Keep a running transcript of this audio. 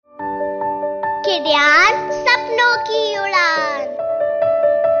खिड़ियान सपनों की उड़ान।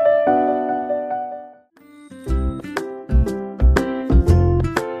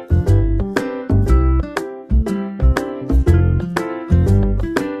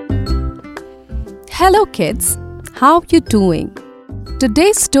 Hello kids, how you doing?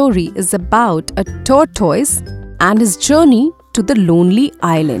 Today's story is about a tortoise and his journey to the lonely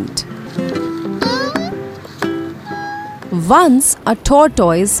island. Once a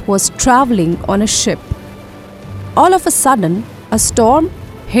tortoise was traveling on a ship. All of a sudden, a storm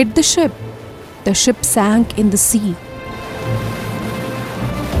hit the ship. The ship sank in the sea.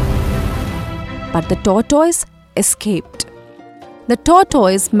 But the tortoise escaped. The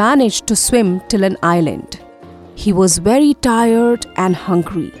tortoise managed to swim till an island. He was very tired and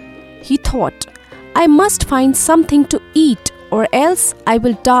hungry. He thought, I must find something to eat or else I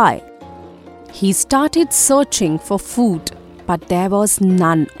will die. He started searching for food, but there was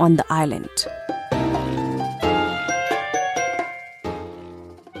none on the island.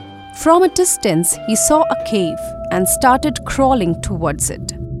 From a distance, he saw a cave and started crawling towards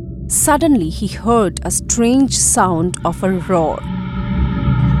it. Suddenly, he heard a strange sound of a roar.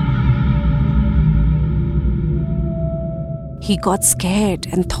 He got scared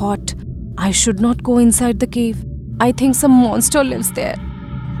and thought, I should not go inside the cave. I think some monster lives there.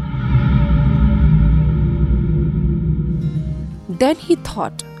 Then he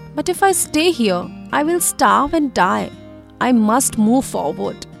thought, but if I stay here, I will starve and die. I must move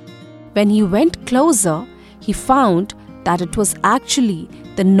forward. When he went closer, he found that it was actually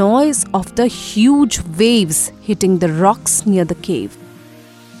the noise of the huge waves hitting the rocks near the cave.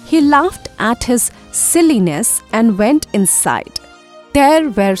 He laughed at his silliness and went inside.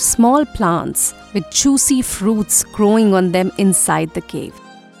 There were small plants with juicy fruits growing on them inside the cave.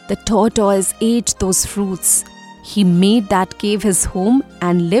 The tortoise ate those fruits. He made that cave his home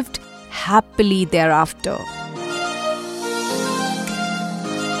and lived happily thereafter.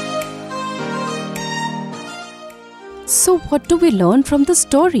 So what do we learn from the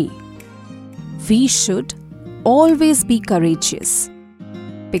story? We should always be courageous,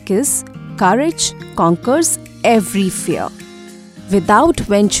 because courage conquers every fear. Without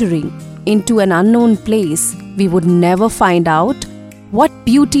venturing into an unknown place, we would never find out what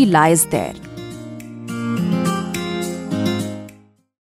beauty lies there.